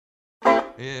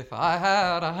If I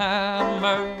had a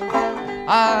hammer,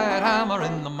 I'd hammer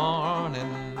in the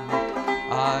morning,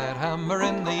 I'd hammer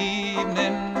in the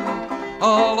evening,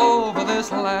 all over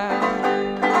this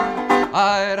land.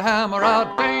 I'd hammer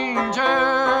out danger,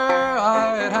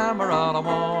 I'd hammer out a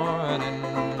warning,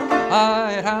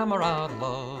 I'd hammer out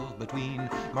love between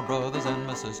my brothers and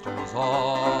my sisters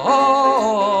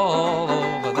all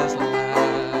over this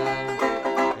land.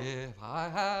 If I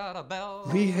had a bell...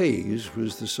 Lee Hayes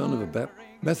was the son of a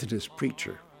Methodist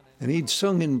preacher, and he'd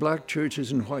sung in black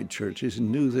churches and white churches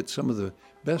and knew that some of the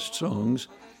best songs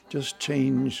just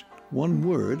changed one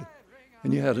word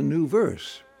and you had a new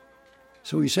verse.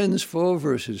 So he sends 4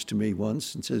 verses to me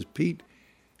once and says, "Pete,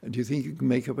 do you think you can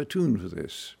make up a tune for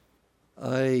this?"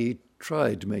 I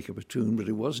tried to make up a tune, but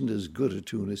it wasn't as good a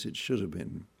tune as it should have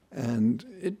been. And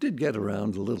it did get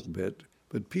around a little bit,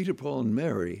 but Peter, Paul, and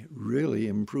Mary really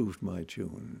improved my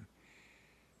tune.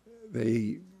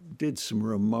 They did some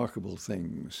remarkable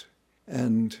things,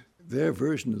 and their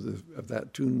version of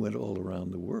that tune went all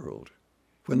around the world.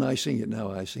 When I sing it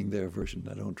now, I sing their version.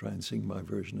 I don't try and sing my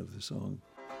version of the song.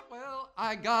 Well,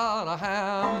 I got a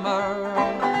hammer,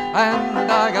 and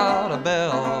I got a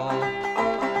bell,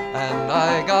 and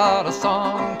I got a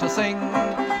song to sing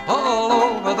all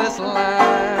over this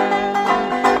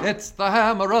land. It's the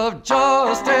hammer of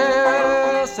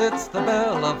justice, it's the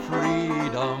bell of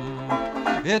freedom,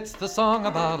 it's the song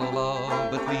about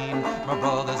love between my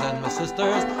brothers and my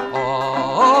sisters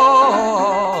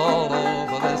all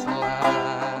over this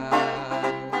land.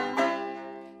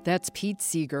 That's Pete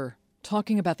Seeger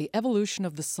talking about the evolution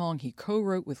of the song he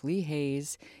co-wrote with Lee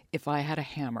Hayes, If I Had a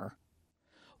Hammer.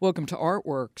 Welcome to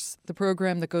Artworks, the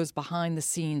program that goes behind the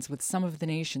scenes with some of the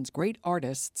nation's great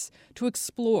artists to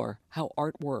explore how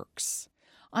art works.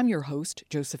 I'm your host,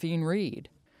 Josephine Reed.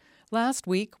 Last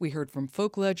week, we heard from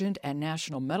folk legend and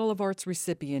National Medal of Arts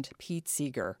recipient Pete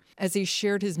Seeger as he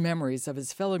shared his memories of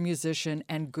his fellow musician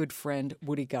and good friend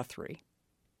Woody Guthrie.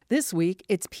 This week,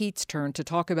 it's Pete's turn to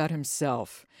talk about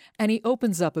himself, and he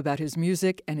opens up about his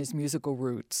music and his musical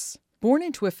roots. Born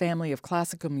into a family of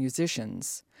classical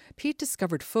musicians, Pete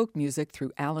discovered folk music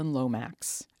through Alan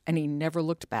Lomax, and he never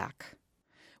looked back.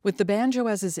 With the banjo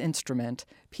as his instrument,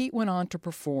 Pete went on to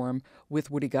perform with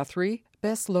Woody Guthrie,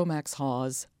 Bess Lomax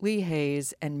Hawes, Lee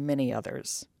Hayes, and many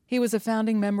others. He was a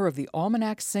founding member of the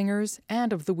Almanac Singers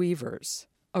and of the Weavers.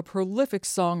 A prolific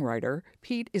songwriter,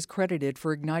 Pete is credited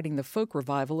for igniting the folk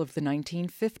revival of the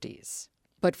 1950s.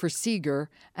 But for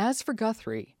Seeger, as for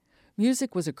Guthrie,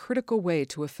 music was a critical way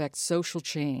to effect social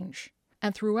change.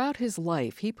 And throughout his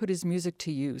life, he put his music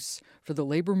to use for the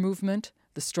labor movement,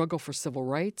 the struggle for civil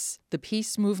rights, the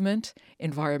peace movement,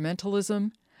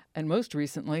 environmentalism, and most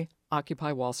recently,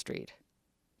 Occupy Wall Street.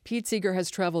 Pete Seeger has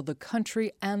traveled the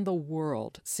country and the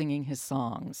world singing his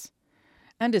songs.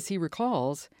 And as he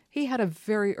recalls, he had a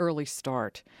very early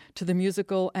start to the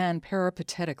musical and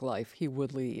peripatetic life he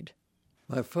would lead.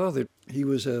 My father, he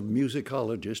was a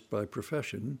musicologist by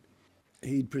profession.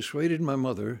 He'd persuaded my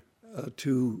mother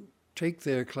to take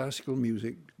their classical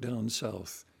music down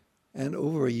south. And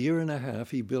over a year and a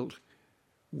half, he built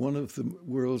one of the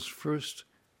world's first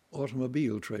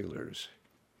automobile trailers.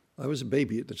 I was a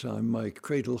baby at the time. My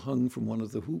cradle hung from one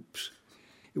of the hoops.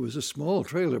 It was a small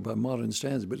trailer by modern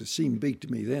standards, but it seemed big to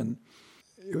me then.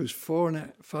 It was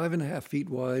 5.5 feet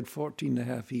wide,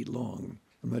 14.5 feet long.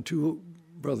 And my 2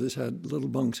 brothers had little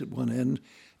bunks at one end.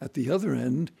 At the other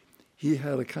end, he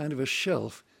had a kind of a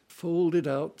shelf folded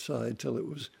outside till it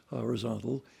was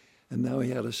horizontal, and now he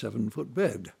had a 7-foot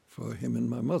bed for him and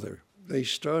my mother. They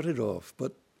started off,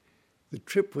 but the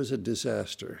trip was a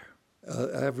disaster.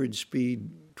 Average speed,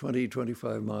 20,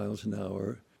 25 miles an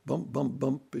hour. Bump, bump,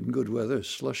 bump in good weather.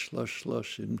 Slush, slush,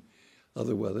 slush in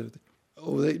other weather.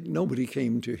 Nobody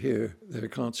came to hear their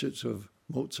concerts of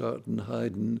Mozart and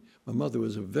Haydn. My mother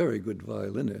was a very good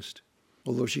violinist,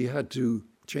 although she had to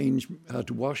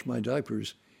wash my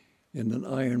diapers in an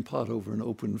iron pot over an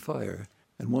open fire.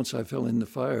 And once I fell in the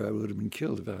fire, I would have been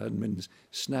killed if I hadn't been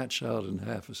snatched out in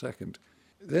half a second.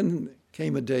 Then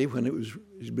came a day when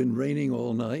it's been raining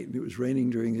all night, and it was raining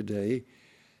during the day,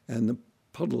 and the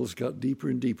puddles got deeper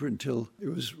and deeper until it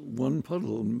was one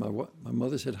puddle. And my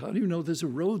mother said, "How do you know there's a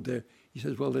road there?" He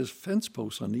says, "Well, there's fence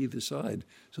posts on either side,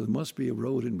 so there must be a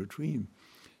road in between."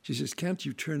 She says, "Can't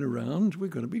you turn around? We're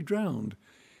going to be drowned."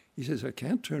 He says, "I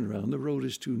can't turn around. The road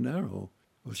is too narrow."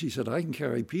 Well, she said, "I can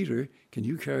carry Peter. Can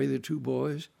you carry the 2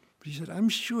 boys?" But he said, "I'm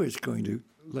sure it's going to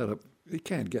let up. It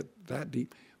can't get that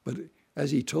deep." But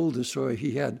as he told the story,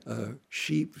 he had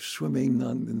sheep swimming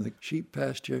in the sheep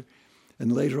pasture,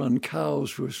 and later on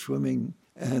cows were swimming,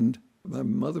 and my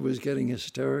mother was getting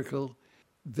hysterical.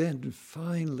 Then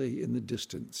finally in the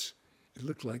distance, It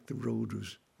looked like the road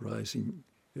was rising,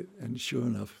 and sure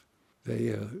enough,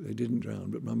 they didn't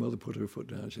drown, but my mother put her foot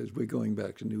down and says, we're going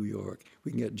back to New York.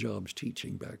 We can get jobs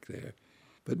teaching back there.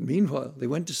 But meanwhile, they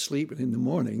went to sleep, and in the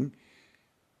morning,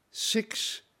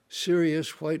 6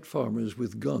 serious white farmers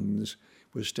with guns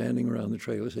were standing around the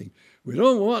trailer saying, we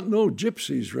don't want no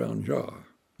gypsies round here.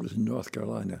 It was in North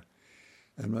Carolina.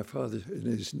 And my father, in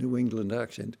his New England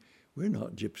accent, we're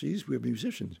not gypsies, we're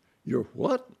musicians. You're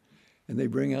what? And they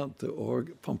bring out the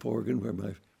pump organ where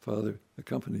my father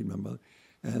accompanied my mother,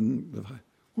 and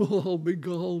we'll all be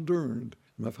gall-derned.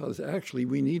 My father said, actually,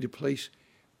 we need a place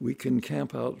we can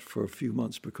camp out for a few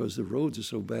months because the roads are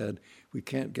so bad, we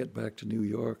can't get back to New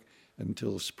York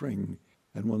until spring.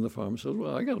 And one of the farmers said,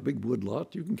 well, I got a big wood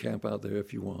lot. You can camp out there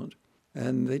if you want.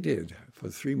 And they did for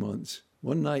 3 months.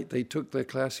 One night they took their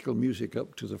classical music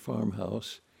up to the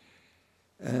farmhouse,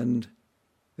 and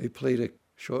they played a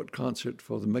short concert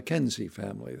for the Mackenzie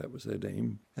family. That was their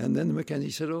name. And then the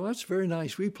Mackenzie said, oh, that's very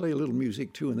nice. We play a little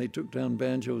music too. And they took down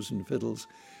banjos and fiddles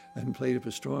and played up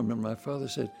a storm. And my father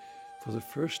said, for the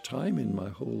first time in my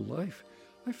whole life,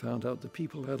 I found out that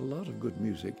people had a lot of good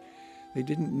music. They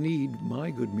didn't need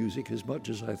my good music as much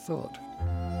as I thought.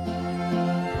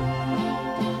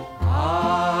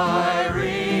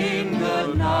 Irene,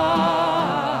 good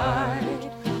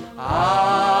night.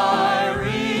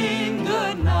 Irene,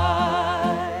 good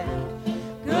night.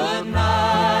 Good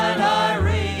night,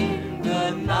 Irene.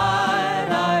 Good night,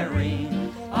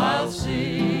 Irene. I'll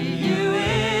see you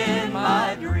in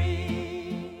my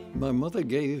dream. My mother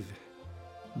gave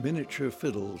miniature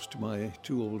fiddles to my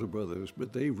 2 older brothers,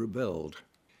 but they rebelled.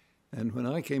 And when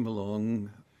I came along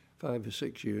 5 or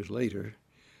 6 years later,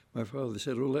 my father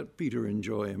said, oh, let Peter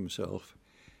enjoy himself,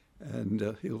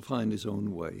 and he'll find his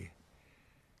own way.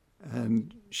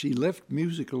 And she left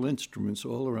musical instruments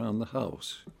all around the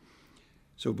house.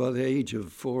 So by the age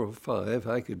of 4 or 5,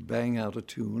 I could bang out a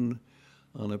tune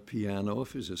on a piano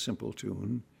if it was a simple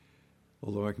tune,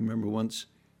 although I can remember once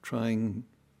trying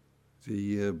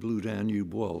the Blue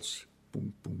Danube Waltz.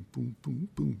 Boom, boom, boom, boom,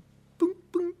 boom, boom,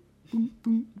 boom, boom,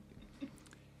 boom.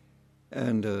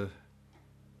 And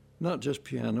not just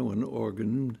piano and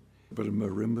organ, but a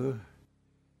marimba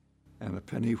and a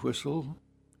penny whistle,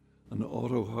 an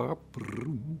auto harp,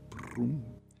 broom, broom,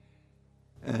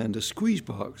 and a squeeze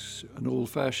box, an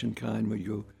old-fashioned kind where you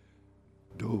go,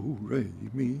 do, re,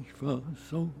 mi, fa,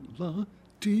 sol, la,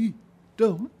 ti,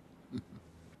 do.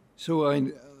 So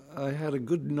I had a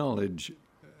good knowledge,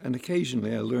 and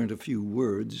occasionally I learned a few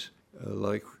words,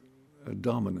 like a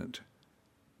dominant.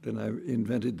 Then I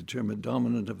invented the term a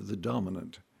dominant of the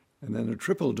dominant, and then a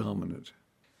triple dominant.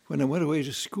 When I went away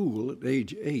to school at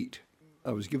age 8,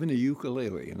 I was given a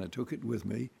ukulele, and I took it with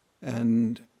me,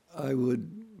 and I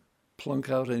would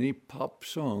plunk out any pop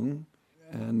song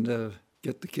and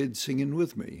get the kids singing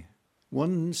with me.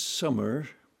 One summer,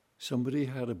 somebody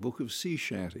had a book of sea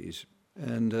shanties,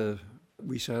 and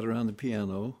we sat around the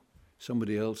piano.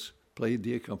 Somebody else played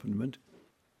the accompaniment,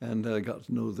 and I got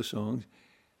to know the songs.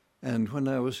 And when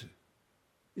I was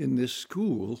in this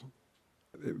school,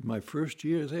 my first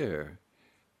year there,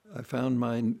 I found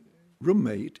my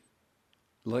roommate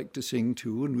liked to sing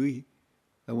too, and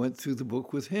I went through the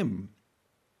book with him.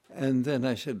 And then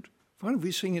I said, why don't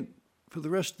we sing it for the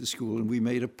rest of the school? And we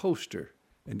made a poster,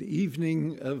 an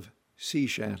evening of sea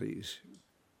shanties,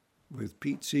 with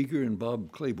Pete Seeger and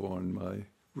Bob Claiborne, my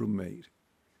roommate.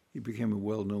 He became a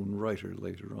well-known writer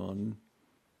later on.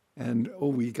 And,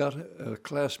 we got a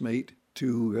classmate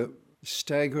to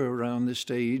stagger around the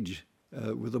stage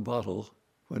with a bottle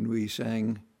when we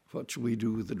sang, What Shall We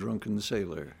Do with the Drunken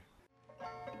Sailor?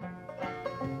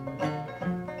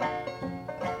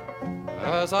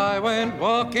 As I went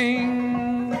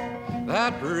walking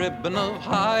that ribbon of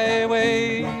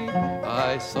highway,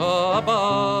 I saw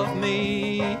above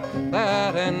me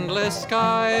that endless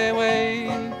skyway.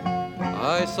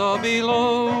 I saw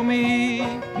below me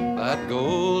that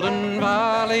golden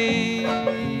valley.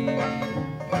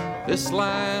 This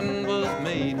land was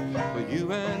made for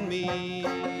you and me.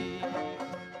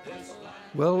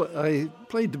 Well, I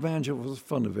played the banjo for the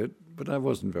fun of it, but I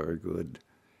wasn't very good.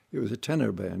 It was a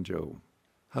tenor banjo.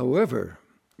 However,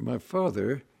 my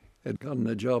father had gotten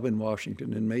a job in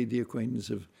Washington and made the acquaintance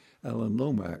of Alan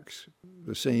Lomax,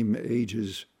 the same age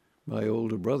as my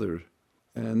older brother.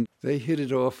 And they hit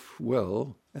it off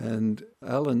well, and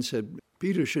Alan said,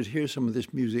 Peter should hear some of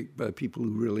this music by people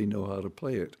who really know how to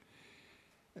play it.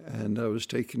 And I was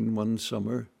taken one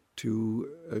summer to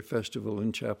a festival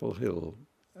in Chapel Hill.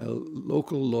 A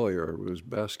local lawyer was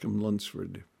Bascom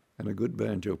Lunsford, and a good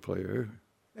banjo player,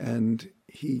 and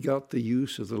he got the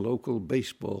use of the local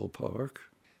baseball park.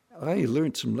 I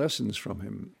learned some lessons from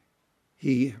him.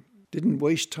 He didn't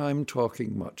waste time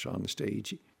talking much on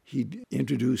stage. He'd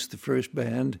introduced the first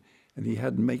band, and he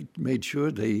had made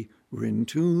sure they were in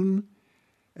tune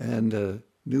and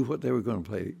knew what they were going to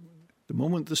play. The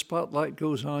moment the spotlight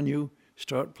goes on you,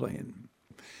 start playing.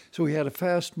 So he had a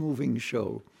fast-moving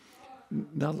show.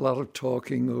 Not a lot of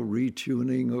talking or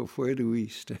retuning or where do we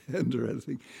stand or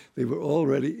anything. They were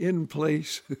already in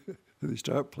place. They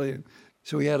start playing.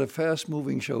 So he had a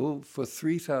fast-moving show for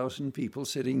 3,000 people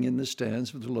sitting in the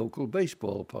stands of the local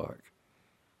baseball park.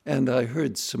 And I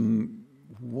heard some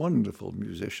wonderful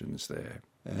musicians there.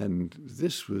 And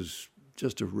this was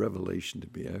just a revelation to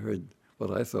me. I heard what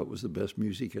I thought was the best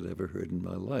music I'd ever heard in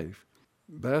my life.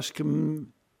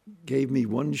 Bascom gave me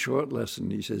one short lesson.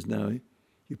 He says, now,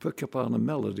 you pick up on a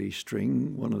melody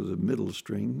string, one of the middle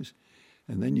strings,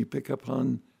 and then you pick up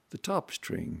on the top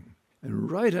string. And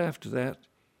right after that,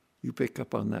 you pick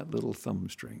up on that little thumb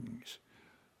strings.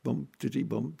 Bump, titty,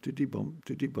 bump, titty, bump,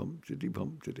 titty, bump, titty,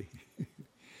 bump, titty.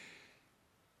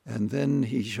 And then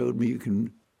he showed me you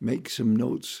can make some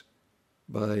notes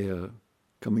by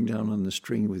coming down on the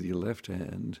string with your left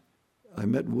hand. I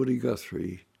met Woody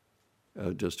Guthrie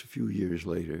just a few years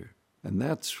later, and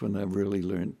that's when I really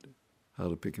learned how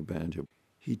to pick a banjo.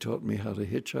 He taught me how to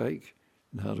hitchhike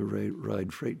and how to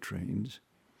ride freight trains,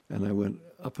 and I went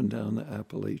up and down the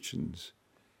Appalachians.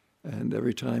 And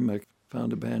every time I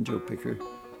found a banjo picker,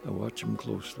 I watched him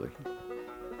closely.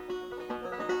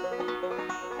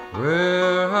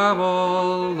 Where have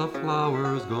all the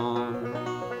flowers gone?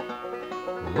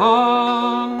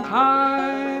 Long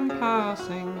time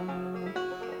passing.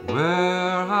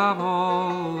 Where have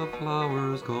all the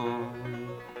flowers gone?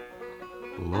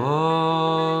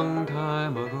 Long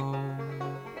time ago.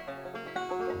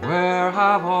 Where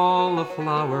have all the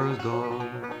flowers gone?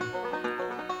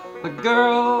 The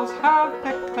girls have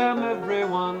picked them, every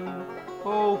one.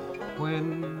 Oh,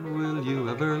 when will you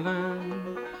ever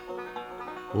learn?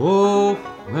 Oh,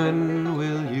 when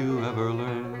will you ever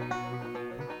learn?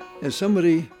 As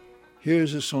somebody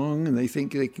hears a song and they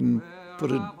think they can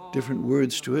put different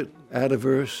words to it, add a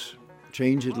verse,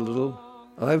 change it a little.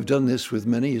 I've done this with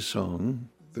many a song.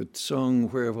 The song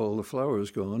Where Have All the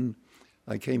Flowers Gone,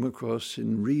 I came across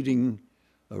in reading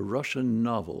a Russian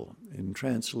novel in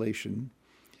translation,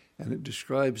 and it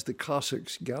describes the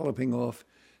Cossacks galloping off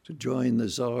to join the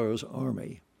Tsar's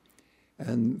army.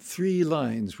 And 3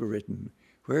 lines were written.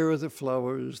 Where are the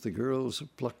flowers? The girls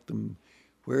have plucked them.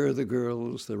 Where are the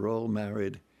girls? They're all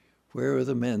married. Where are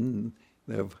the men?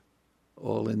 They're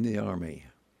all in the army.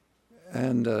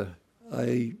 And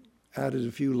I added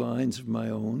a few lines of my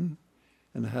own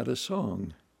and had a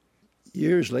song.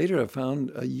 Years later, I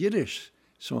found a Yiddish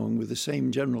song with the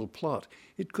same general plot.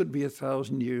 It could be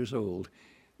 1,000 years old.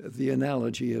 The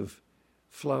analogy of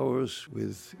flowers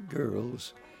with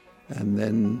girls and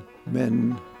then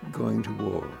men going to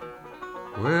war.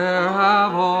 Where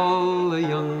have all the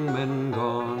young men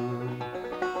gone?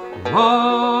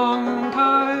 Long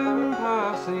time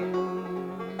passing.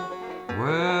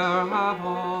 Where have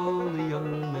all the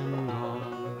young men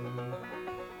gone?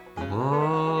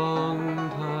 Long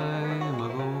time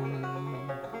ago.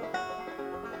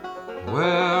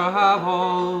 Where have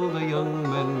all the young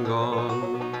men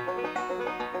gone?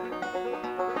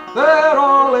 They're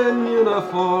all in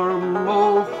uniform.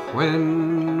 Oh,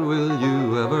 when will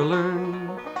you ever learn?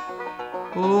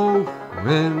 Oh,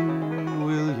 when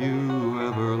will you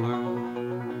ever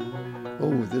learn?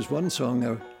 Oh, there's one song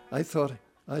now. I thought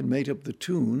I'd made up the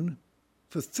tune.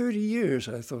 For 30 years,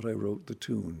 I thought I wrote the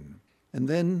tune. And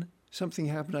then something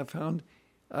happened. I found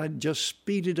I'd just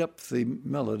speeded up the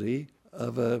melody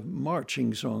of a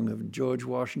marching song of George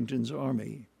Washington's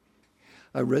army.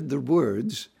 I read the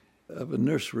words of a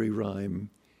nursery rhyme,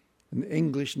 an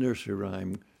English nursery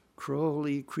rhyme.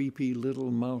 Crawly, creepy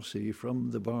little mousie from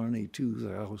the barney to the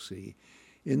housie.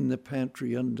 In the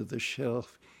pantry under the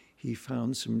shelf, he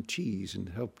found some cheese and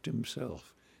helped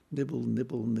himself. Nibble,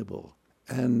 nibble, nibble.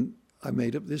 And I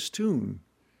made up this tune.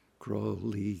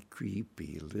 Crawly,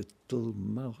 creepy little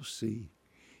mousie.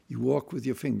 You walk with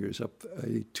your fingers up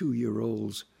a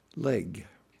 2-year-old's leg,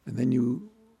 and then you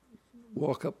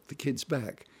walk up the kid's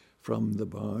back from the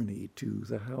barney to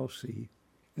the housie.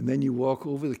 And then you walk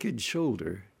over the kid's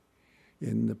shoulder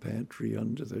in the pantry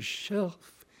under the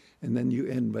shelf, and then you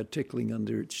end by tickling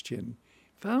under its chin.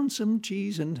 Found some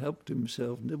cheese and helped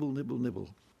himself, nibble, nibble, nibble.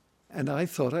 And I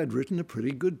thought I'd written a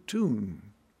pretty good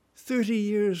tune. 30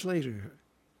 years later,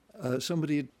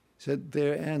 somebody had said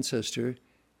their ancestor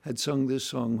had sung this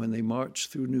song when they marched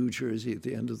through New Jersey at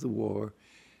the end of the war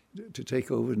to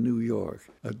take over New York.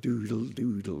 A doodle,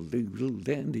 doodle, doodle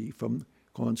dandy from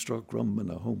cornstalk rum and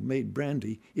a homemade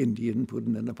brandy, Indian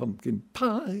pudding and a pumpkin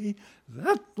pie.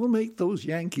 That will make those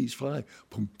Yankees fly.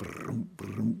 Boom, brum,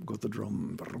 brum, go the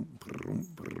drum. Brum, brum,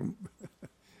 brum.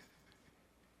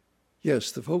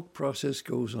 Yes, the folk process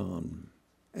goes on,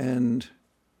 and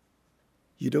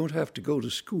you don't have to go to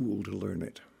school to learn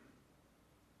it.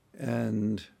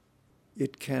 And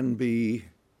it can be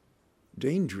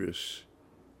dangerous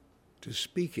to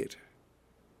speak it,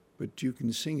 but you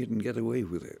can sing it and get away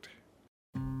with it.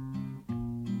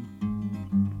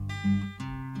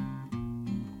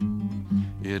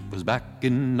 It was back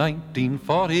in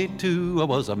 1942, I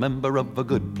was a member of a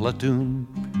good platoon.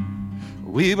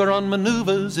 We were on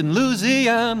maneuvers in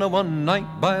Louisiana one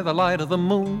night by the light of the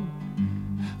moon.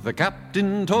 The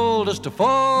captain told us to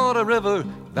ford a river,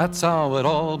 that's how it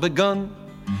all begun.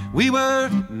 We were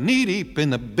knee-deep in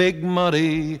the big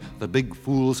muddy, the big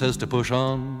fool says to push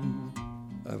on.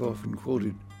 I've often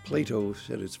quoted Plato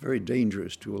said it's very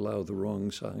dangerous to allow the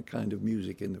wrong kind of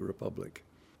music in the Republic.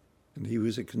 And he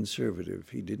was a conservative.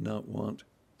 He did not want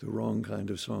the wrong kind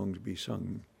of song to be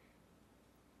sung.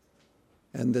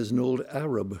 And there's an old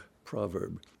Arab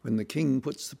proverb, when the king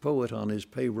puts the poet on his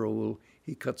payroll,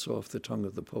 he cuts off the tongue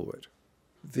of the poet.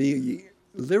 The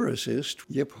lyricist,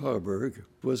 Yip Harburg,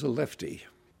 was a lefty.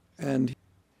 And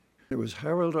it was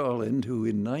Harold Arlen who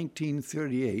in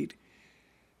 1938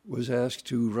 was asked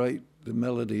to write the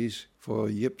melodies for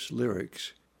Yip's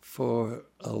lyrics for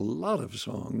a lot of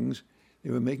songs.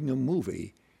 They were making a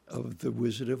movie of The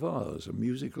Wizard of Oz, a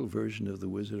musical version of The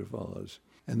Wizard of Oz.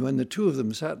 And when the two of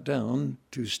them sat down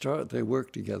to start their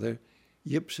work together,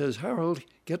 Yip says, Harold,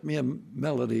 get me a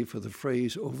melody for the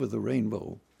phrase over the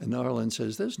rainbow. And Arlen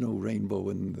says, there's no rainbow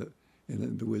in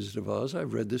the Wizard of Oz.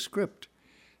 I've read the script.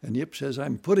 And Yip says,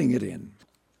 I'm putting it in.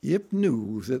 Yip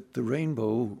knew that the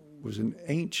rainbow was an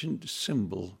ancient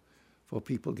symbol for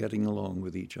people getting along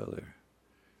with each other.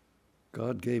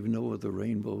 God gave Noah the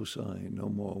rainbow sign, no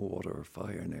more water or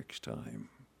fire next time.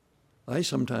 I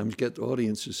sometimes get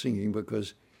audiences singing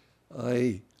because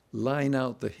I line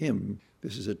out the hymn.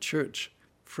 This is a church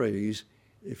phrase.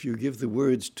 If you give the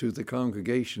words to the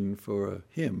congregation for a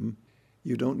hymn,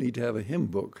 you don't need to have a hymn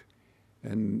book,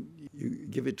 and you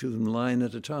give it to them line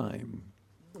at a time.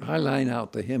 I line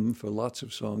out the hymn for lots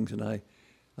of songs, and I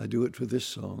do it for this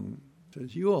song.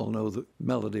 As you all know the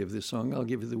melody of this song, I'll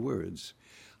give you the words.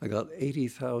 I got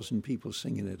 80,000 people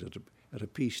singing it at a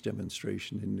peace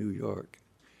demonstration in New York.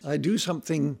 I do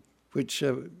something which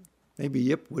maybe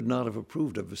Yip would not have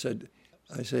approved of.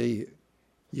 I say,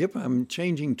 Yip, I'm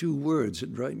changing two words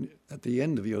right at the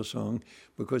end of your song,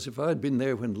 because if I'd been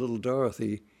there when little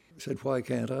Dorothy said, why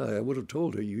can't I would have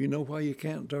told her, you know why you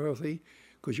can't, Dorothy?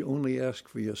 Because you only ask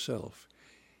for yourself.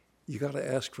 You got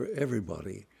to ask for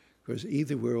everybody, because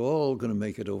either we're all going to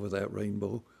make it over that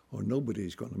rainbow or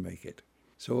nobody's going to make it.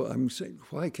 So I'm saying,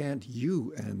 why can't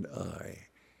you and I?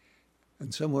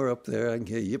 And somewhere up there I can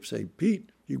hear Yip say,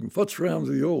 Pete, you can futz around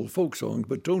with the old folk songs,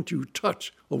 but don't you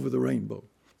touch over the rainbow.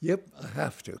 Yep, I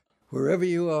have to. Wherever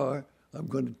you are, I'm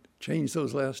going to change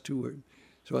those last two words.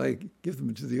 So I give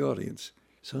them to the audience.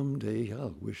 Someday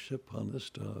I'll wish upon a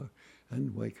star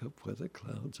and wake up where the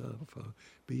clouds are far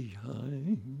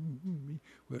behind me,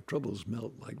 where troubles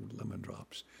melt like lemon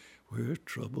drops, where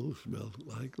troubles melt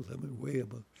like lemon, way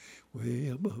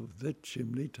above the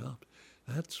chimney top.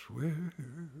 That's where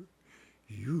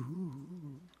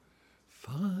you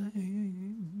find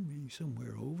me,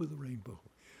 somewhere over the rainbow,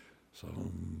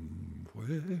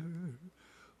 somewhere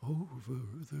over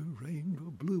the rainbow.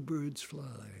 Bluebirds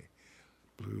fly,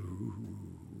 bluebirds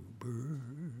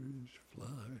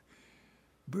fly.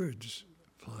 Birds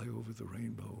fly over the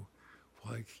rainbow.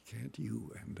 Why can't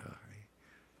you and I?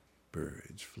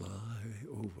 Birds fly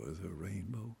over the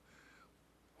rainbow.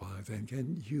 Why then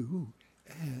can you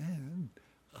and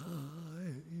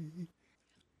I?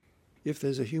 If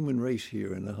there's a human race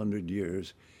here in 100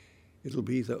 years, it'll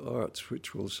be the arts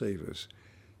which will save us.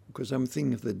 Because I'm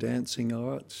thinking of the dancing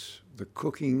arts, the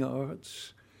cooking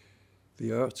arts,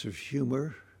 the arts of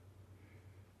humor,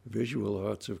 visual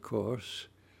arts, of course.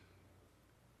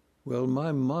 Well,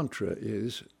 my mantra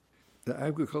is the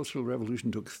agricultural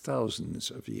revolution took thousands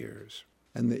of years,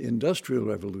 and the industrial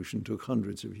revolution took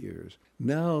hundreds of years.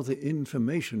 Now the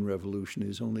information revolution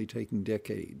is only taking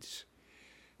decades.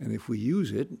 And if we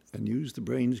use it and use the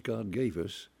brains God gave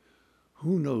us,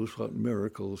 who knows what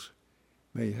miracles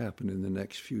may happen in the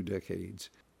next few decades.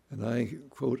 And I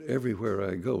quote everywhere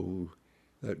I go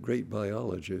that great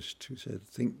biologist who said,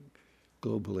 think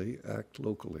globally, act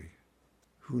locally.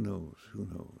 Who knows? Who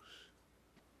knows?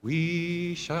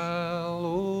 We shall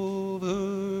overcome.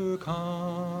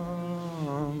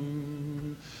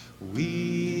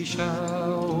 We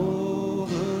shall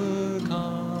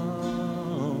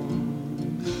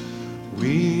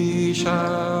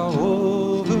shall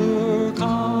overcome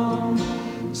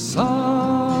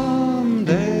someday.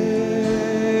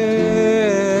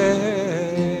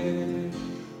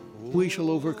 We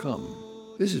shall overcome.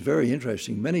 This is very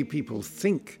interesting. Many people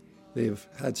think they've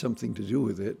had something to do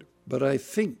with it, but I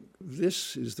think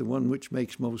this is the one which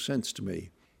makes most sense to me.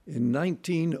 In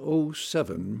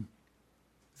 1907,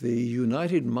 the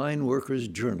United Mine Workers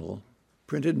Journal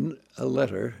printed a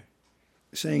letter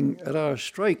saying, at our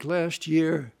strike last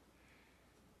year,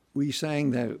 we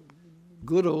sang that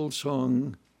good old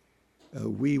song,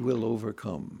 We Will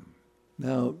Overcome.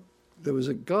 Now, there was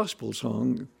a gospel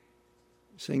song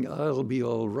saying, I'll be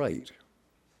all right.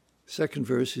 Second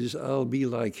verse is, I'll be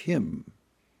like him,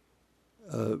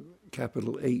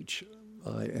 capital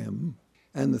H-I-M.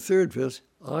 And the third verse,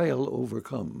 I'll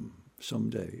overcome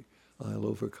someday. I'll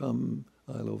overcome,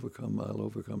 I'll overcome, I'll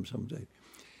overcome someday.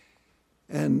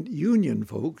 And Union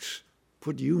folks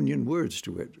put Union words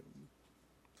to it.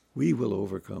 We will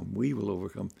overcome, we will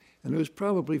overcome. And it was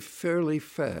probably fairly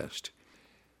fast.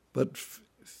 But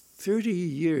 33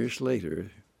 years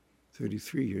later,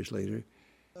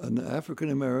 an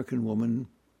African-American woman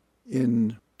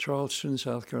in Charleston,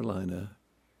 South Carolina,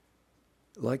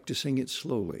 liked to sing it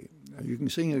slowly. Now, you can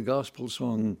sing a gospel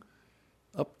song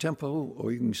up-tempo,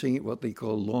 or you can sing it what they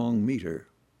call long meter.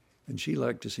 And she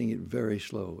liked to sing it very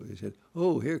slow. They said,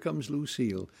 oh, here comes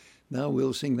Lucille. Now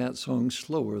we'll sing that song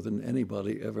slower than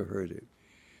anybody ever heard it.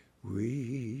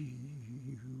 We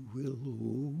will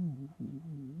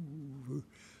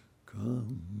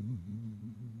overcome.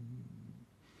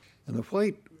 And a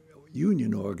white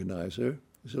union organizer,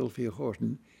 Zilphia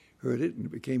Horton, heard it and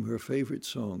it became her favorite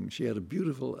song. She had a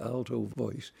beautiful alto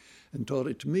voice and taught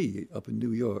it to me up in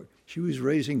New York. She was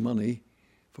raising money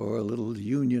for a little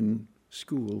union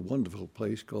school, wonderful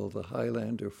place called the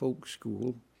Highlander Folk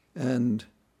School. And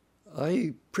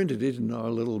I printed it in our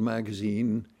little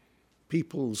magazine,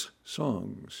 People's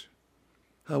Songs.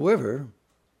 However,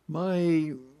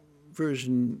 my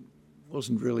version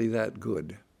wasn't really that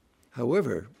good.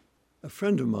 However, a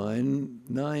friend of mine,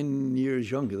 9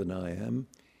 years younger than I am,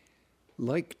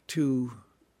 liked to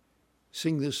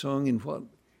sing this song in what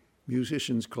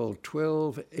musicians call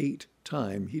 12/8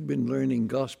 time. He'd been learning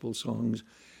gospel songs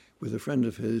with a friend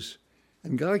of his,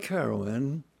 and Guy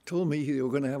Carawan told me they were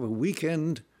going to have a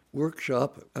weekend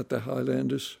workshop at the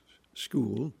Highlanders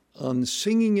School on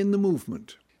singing in the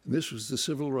movement. And this was the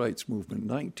Civil Rights Movement,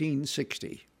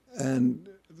 1960. And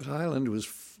the Highland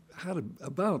had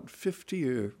about 50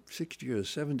 or 60 or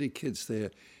 70 kids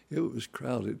there. It was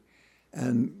crowded.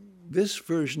 And this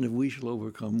version of We Shall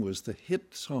Overcome was the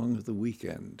hit song of the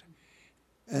weekend.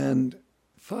 And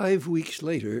 5 weeks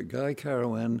later, Guy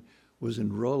Carawan was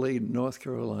in Raleigh, North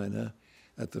Carolina,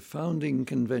 at the founding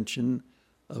convention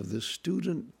of the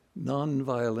Student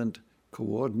Nonviolent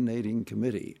Coordinating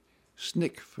Committee,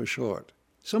 SNCC for short.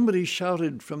 Somebody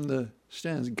shouted from the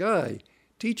stands, Guy,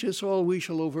 teach us all We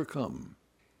Shall Overcome.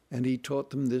 And he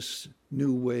taught them this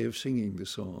new way of singing the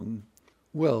song.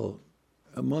 Well,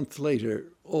 a month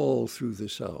later, all through the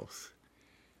South,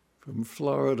 from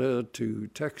Florida to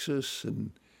Texas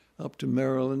and up to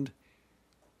Maryland,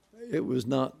 it was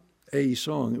not a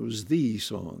song, it was the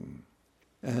song.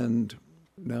 And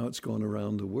now it's gone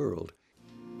around the world.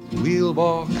 We'll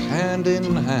walk hand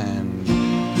in hand.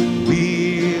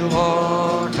 We'll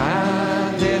walk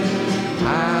hand in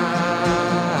hand.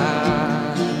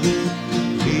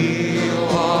 We'll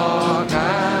walk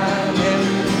hand in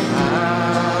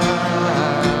hand.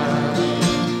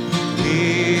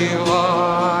 We'll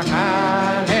walk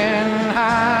hand in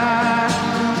hand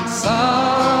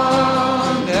someday.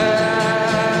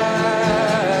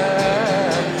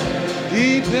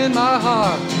 Deep in my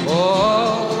heart, oh,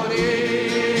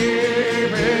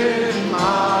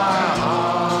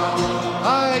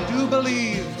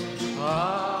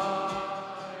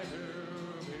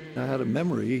 I had a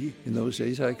memory in those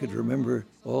days. I could remember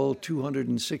all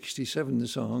 267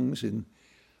 songs in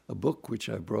a book which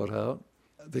I brought out.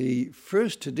 The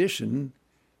first edition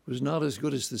was not as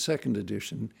good as the second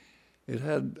edition. It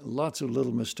had lots of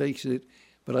little mistakes in it,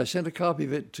 but I sent a copy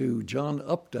of it to John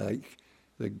Updike,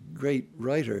 the great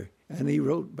writer, and he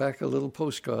wrote back a little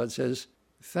postcard, says,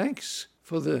 thanks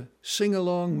for the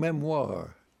sing-along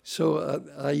memoir. So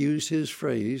I used his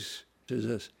phrase as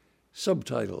a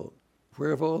subtitle.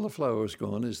 Where Have All the Flowers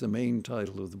Gone is the main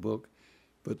title of the book,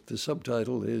 but the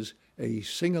subtitle is A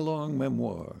Sing-Along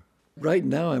Memoir. Right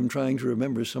now I'm trying to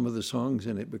remember some of the songs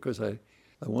in it because I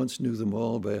once knew them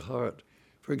all by heart.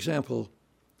 For example,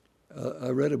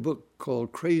 I read a book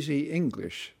called Crazy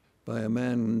English by a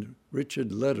man,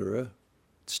 Richard Lederer.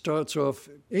 It starts off,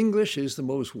 English is the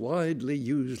most widely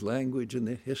used language in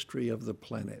the history of the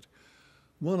planet.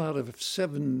 1 out of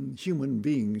 7 human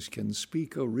beings can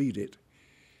speak or read it.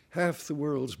 Half the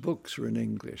world's books are in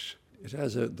English. It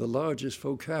has the largest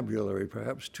vocabulary,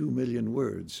 perhaps 2 million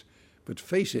words. But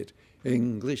face it,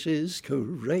 English is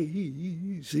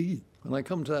crazy. When I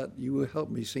come to that, you will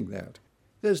help me sing that.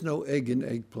 There's no egg in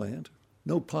eggplant,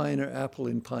 no pine or apple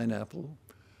in pineapple.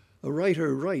 A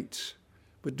writer writes,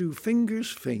 but do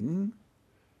fingers fing?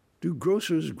 Do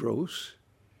grocers gross?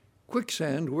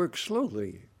 Quicksand works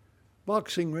slowly.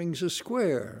 Boxing rings a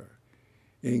square.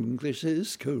 English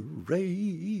is crazy.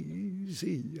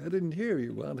 I didn't hear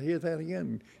you. I'll hear that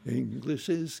again. English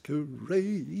is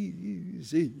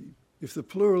crazy. If the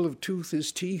plural of tooth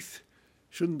is teeth,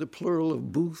 shouldn't the plural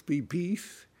of booth be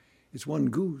beef? It's 1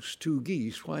 goose, 2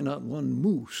 geese. Why not 1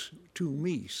 moose, 2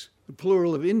 meese? The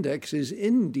plural of index is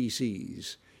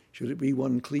indices. Should it be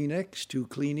 1 Kleenex, 2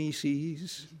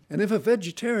 Kleeneces? And if a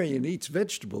vegetarian eats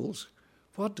vegetables,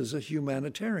 what does a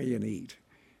humanitarian eat?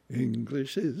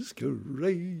 English is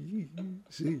crazy.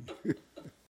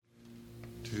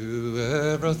 To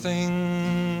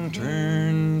everything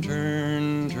turn,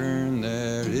 turn, turn.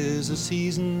 There is a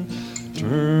season,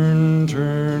 turn,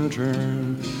 turn,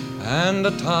 turn. And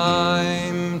a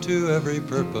time to every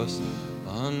purpose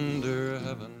under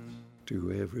heaven.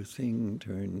 To everything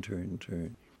turn, turn,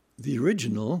 turn. The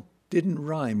original didn't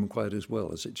rhyme quite as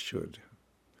well as it should.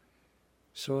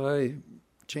 So I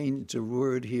changed a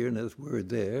word here and a word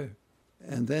there.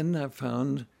 And then I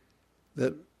found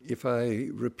that if I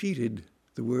repeated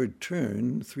the word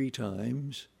turn 3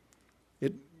 times,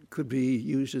 it could be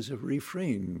used as a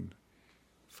refrain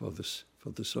for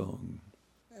the song.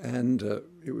 And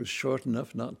it was short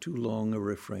enough, not too long a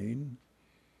refrain.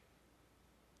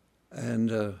 And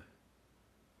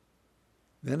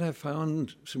then I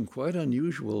found some quite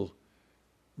unusual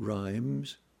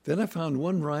rhymes. Then I found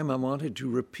 1 rhyme I wanted to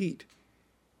repeat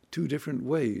 2 different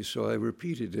ways, so I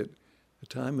repeated it. A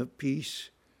time of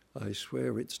peace, I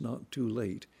swear it's not too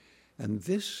late. And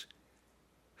this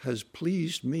has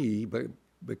pleased me by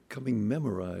becoming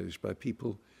memorized by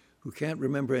people who can't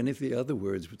remember any of the other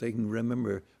words, but they can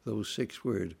remember those 6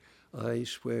 words. I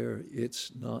swear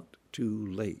it's not too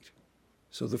late.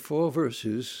 So the 4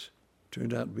 verses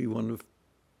turned out to be one of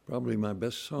probably my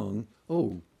best song.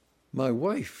 Oh, my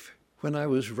wife, when I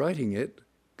was writing it,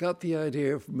 got the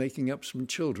idea of making up some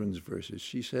children's verses.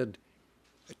 She said,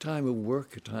 a time of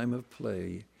work, a time of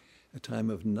play, a time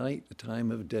of night, a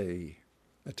time of day,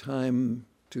 a time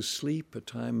to sleep, a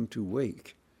time to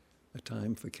wake, a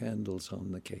time for candles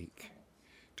on the cake.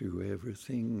 To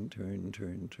everything turn,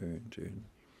 turn, turn, turn.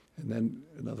 And then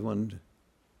another one,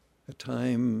 a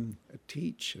time to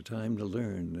teach, a time to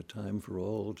learn, a time for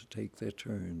all to take their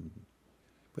turn.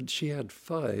 But she had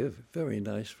 5 very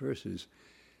nice verses.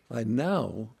 I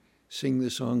now sing the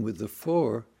song with the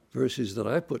 4 verses that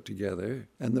I put together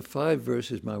and the 5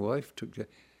 verses my wife took together.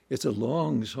 It's a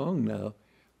long song now,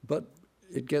 but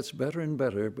it gets better and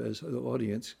better as the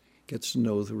audience gets to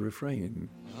know the refrain.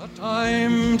 A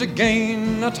time to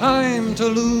gain, a time to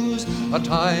lose, a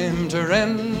time to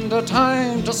rend, a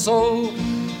time to sow,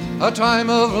 a time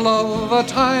of love, a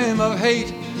time of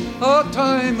hate, a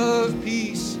time of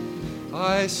peace.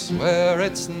 I swear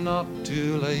it's not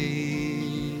too late.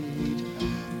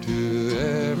 To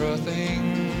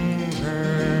everything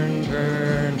turn,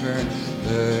 turn, turn.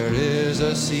 There is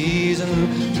a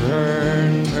season,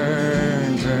 turn,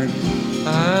 turn, turn.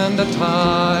 And a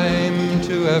time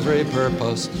to every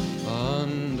purpose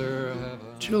under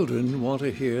heaven. Children want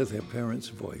to hear their parents'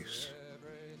 voice.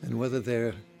 And whether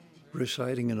they're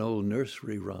reciting an old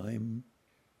nursery rhyme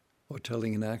or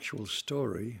telling an actual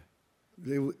story,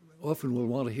 they often will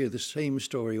want to hear the same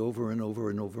story over and over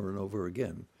and over and over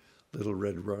again. Little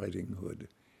Red Riding Hood.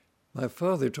 My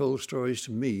father told stories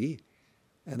to me,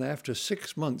 and after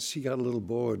 6 months he got a little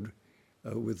bored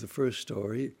with the first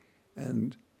story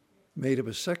and made up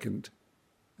a second,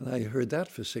 and I heard that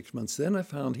for 6 months. Then I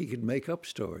found he could make up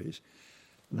stories,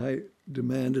 and I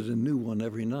demanded a new one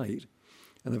every night.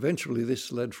 And eventually this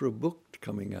led for a book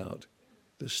coming out,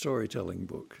 the storytelling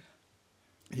book.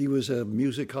 He was a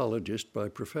musicologist by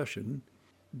profession,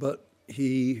 but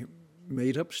he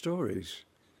made up stories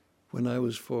when I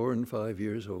was 4 and 5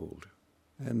 years old.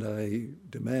 And I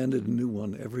demanded a new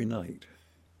one every night.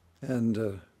 And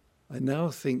I now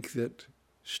think that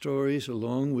stories,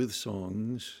 along with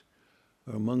songs,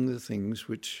 are among the things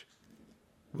which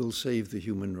will save the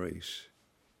human race.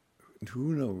 And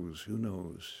who knows, who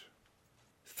knows?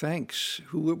 Thanks,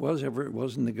 whoever it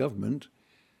was in the government,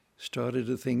 started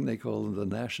a thing they call the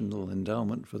National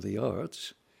Endowment for the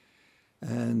Arts,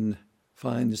 and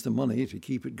finds the money to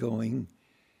keep it going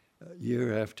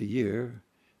year after year,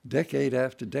 decade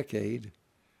after decade.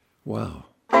 Wow.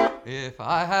 If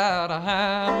I had a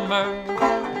hammer,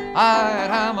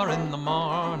 I'd hammer in the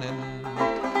morning,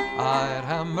 I'd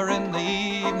hammer in the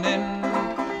evening,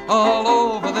 all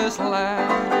over this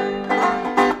land.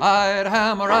 I'd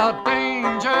hammer out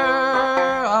danger,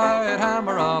 I'd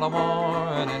hammer out a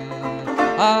warning,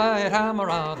 I'd hammer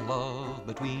out love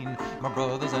between my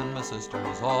brothers and my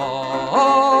sisters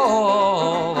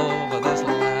all over this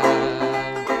land.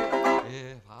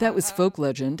 That was folk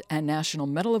legend and National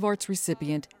Medal of Arts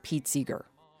recipient Pete Seeger.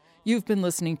 You've been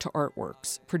listening to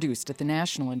Artworks, produced at the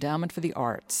National Endowment for the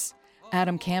Arts.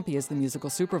 Adam Campy is the musical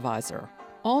supervisor.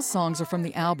 All songs are from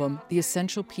the album The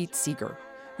Essential Pete Seeger,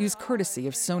 used courtesy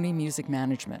of Sony Music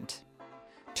Management.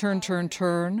 Turn, Turn,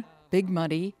 Turn, Big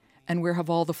Muddy, and Where Have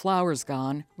All the Flowers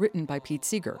Gone, written by Pete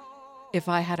Seeger. If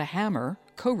I Had a Hammer,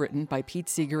 co-written by Pete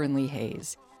Seeger and Lee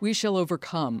Hayes. We Shall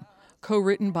Overcome,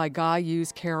 co-written by Guy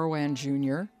Hughes Carawan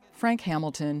Jr., Frank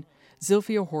Hamilton,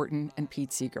 Zilphia Horton, and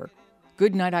Pete Seeger.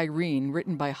 Goodnight Irene,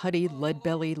 written by Huddy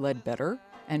Leadbelly Ledbetter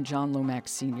and John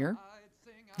Lomax Sr.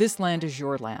 This Land Is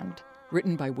Your Land,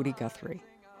 written by Woody Guthrie.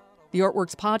 The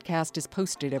Artworks podcast is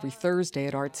posted every Thursday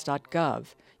at arts.gov.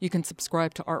 You can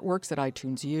subscribe to Artworks at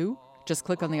iTunes U. Just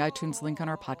click on the iTunes link on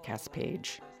our podcast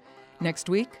page. Next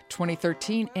week,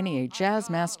 2013 NEA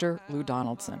Jazz Master Lou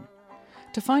Donaldson.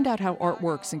 To find out how art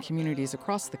works in communities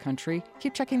across the country,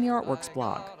 keep checking the Artworks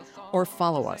blog, or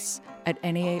follow us at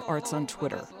NEA Arts on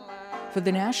Twitter. For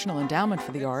the National Endowment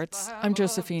for the Arts, I'm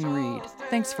Josephine Reed.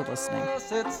 Thanks for listening.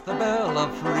 Yes, it's the bell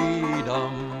of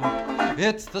freedom.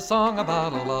 It's the song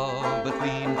about love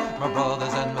between my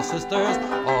brothers and my sisters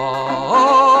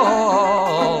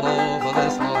all